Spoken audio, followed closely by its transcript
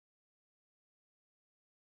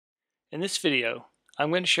In this video, I'm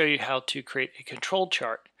going to show you how to create a control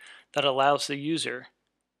chart that allows the user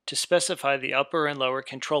to specify the upper and lower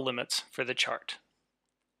control limits for the chart.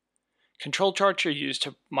 Control charts are used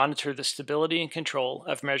to monitor the stability and control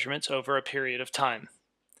of measurements over a period of time.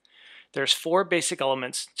 There's 4 basic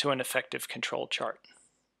elements to an effective control chart.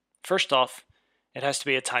 First off, it has to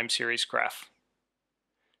be a time series graph.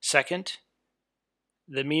 Second,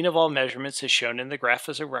 the mean of all measurements is shown in the graph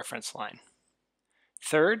as a reference line.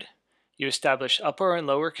 Third, you establish upper and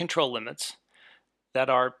lower control limits that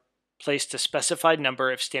are placed a specified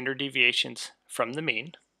number of standard deviations from the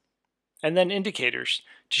mean, and then indicators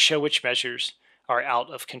to show which measures are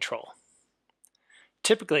out of control.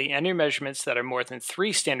 Typically, any measurements that are more than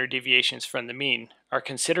 3 standard deviations from the mean are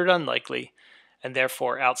considered unlikely and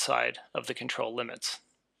therefore outside of the control limits.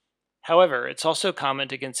 However, it's also common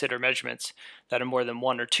to consider measurements that are more than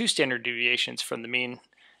 1 or 2 standard deviations from the mean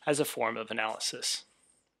as a form of analysis.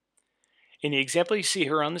 In the example you see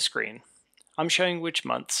here on the screen, I'm showing which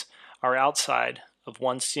months are outside of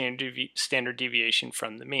 1 standard deviation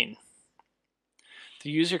from the mean. The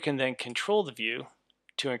user can then control the view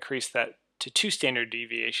to increase that to 2 standard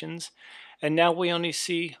deviations, and now we only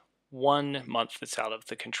see 1 month that's out of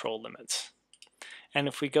the control limits. And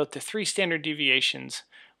if we go to 3 standard deviations,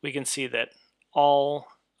 we can see that all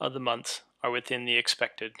of the months are within the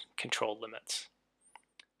expected control limits.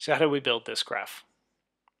 So how do we build this graph?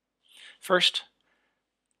 First,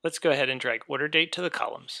 let's go ahead and drag order date to the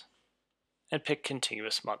columns and pick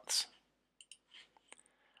continuous months.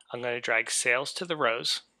 I'm going to drag sales to the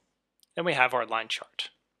rows, and we have our line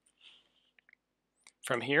chart.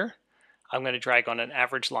 From here, I'm going to drag on an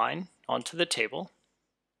average line onto the table.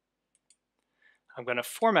 I'm going to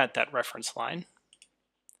format that reference line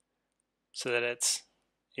so that it's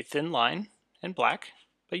a thin line in black,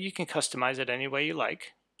 but you can customize it any way you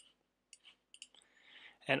like.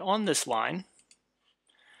 And on this line,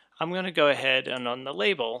 I'm going to go ahead and on the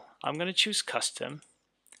label, I'm going to choose custom,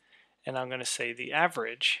 and I'm going to say the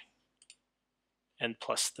average and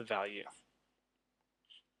plus the value.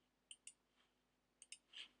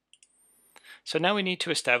 So now we need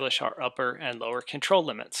to establish our upper and lower control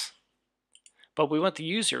limits, but we want the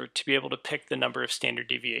user to be able to pick the number of standard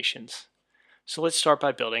deviations. So let's start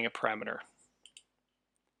by building a parameter.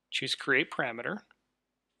 Choose create parameter,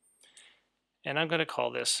 and I'm going to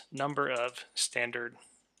call this number of standard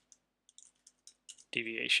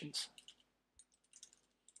deviations.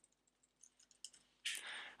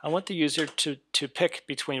 I want the user to pick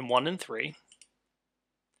between 1 and 3.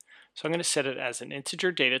 So I'm going to set it as an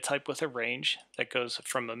integer data type with a range that goes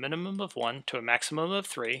from a minimum of 1 to a maximum of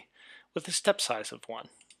 3 with a step size of 1.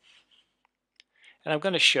 And I'm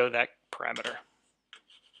going to show that parameter.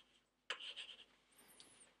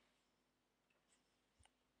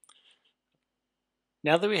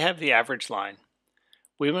 Now that we have the average line,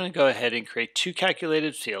 we want to go ahead and create 2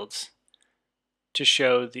 calculated fields to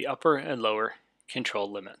show the upper and lower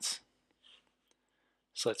control limits.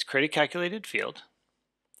 So let's create a calculated field.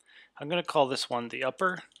 I'm going to call this one the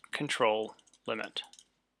upper control limit.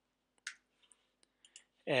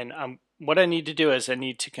 And what I need to do is I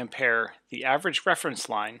need to compare the average reference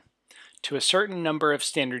line to a certain number of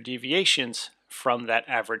standard deviations from that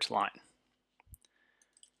average line.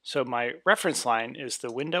 So my reference line is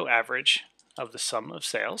the window average of the sum of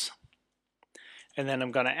sales. And then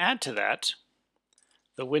I'm going to add to that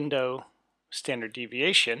the window standard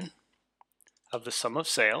deviation of the sum of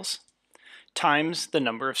sales times the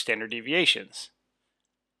number of standard deviations.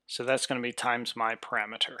 So that's going to be times my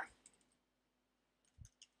parameter.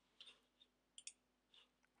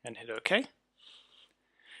 And hit OK.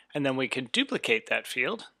 And then we can duplicate that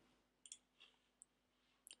field,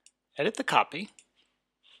 edit the copy,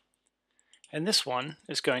 and this one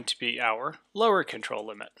is going to be our lower control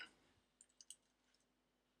limit.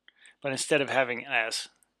 But instead of having as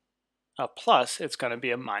a plus, it's going to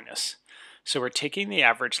be a minus. So we're taking the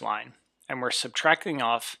average line and we're subtracting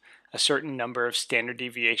off a certain number of standard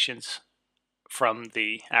deviations from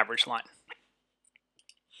the average line.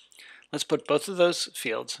 Let's put both of those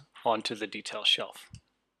fields onto the detail shelf.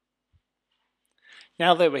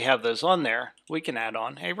 Now that we have those on there, we can add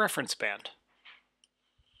on a reference band.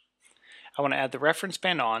 I want to add the reference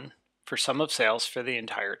band on for sum of sales for the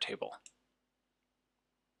entire table.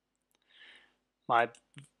 My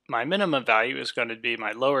minimum value is going to be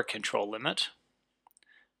my lower control limit.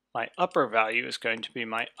 My upper value is going to be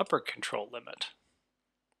my upper control limit.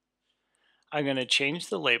 I'm going to change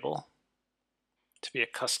the label to be a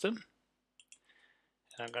custom,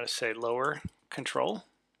 and I'm going to say lower control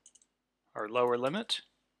or lower limit,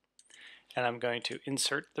 and I'm going to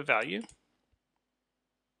insert the value.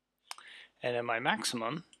 And in my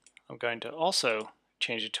maximum, I'm going to also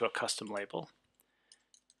change it to a custom label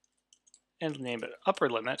and name it upper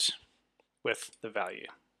limit with the value.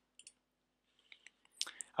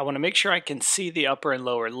 I want to make sure I can see the upper and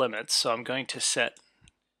lower limits, so I'm going to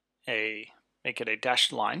make it a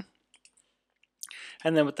dashed line.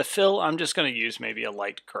 And then with the fill, I'm just going to use maybe a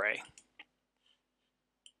light gray.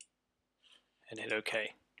 And hit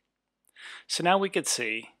OK. So now we could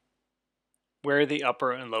see where the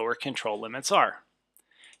upper and lower control limits are.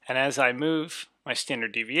 And as I move my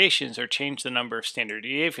standard deviations or change the number of standard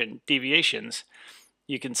deviations,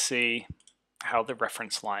 you can see how the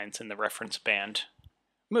reference lines in the reference band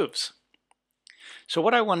moves. So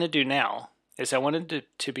what I want to do now is I wanted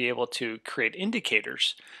to be able to create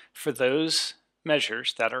indicators for those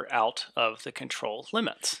measures that are out of the control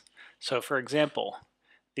limits. So for example,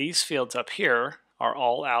 these fields up here are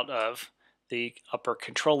all out of the upper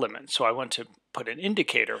control limit. So I want to put an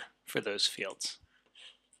indicator for those fields.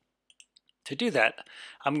 To do that,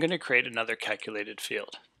 I'm going to create another calculated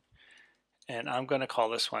field. And I'm going to call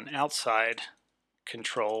this one outside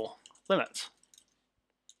control limits.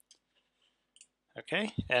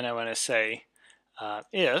 Okay, and I want to say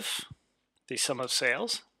if the sum of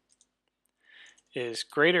sales is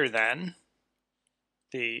greater than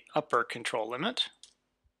the upper control limit,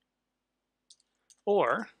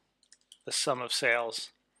 or the sum of sales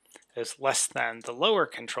is less than the lower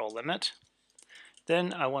control limit,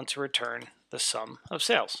 then I want to return the sum of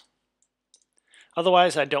sales.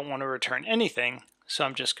 Otherwise, I don't want to return anything, so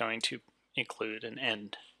I'm just going to include an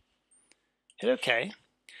end. Hit OK,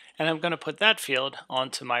 and I'm going to put that field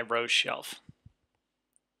onto my rows shelf.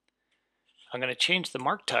 I'm going to change the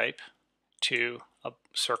mark type to a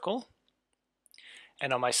circle,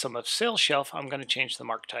 and on my sum of sales shelf, I'm going to change the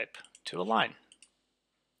mark type to a line.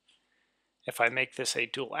 If I make this a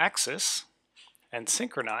dual axis and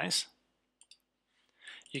synchronize,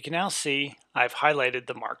 you can now see I've highlighted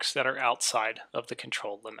the marks that are outside of the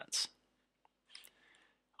control limits.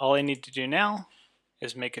 All I need to do now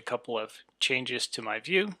is make a couple of changes to my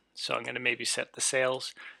view. So I'm going to maybe set the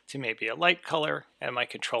sales to maybe a light color and my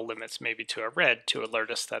control limits maybe to a red to alert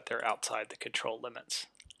us that they're outside the control limits.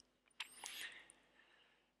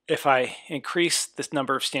 If I increase this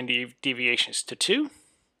number of standard deviations to 2,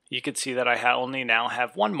 you can see that I only now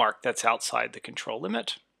have one mark that's outside the control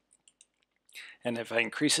limit. And if I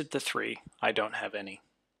increase it to 3, I don't have any.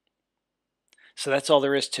 So that's all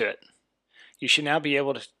there is to it. You should now be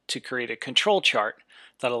able to create a control chart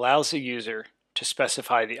that allows the user to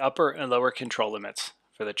specify the upper and lower control limits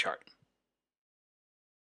for the chart.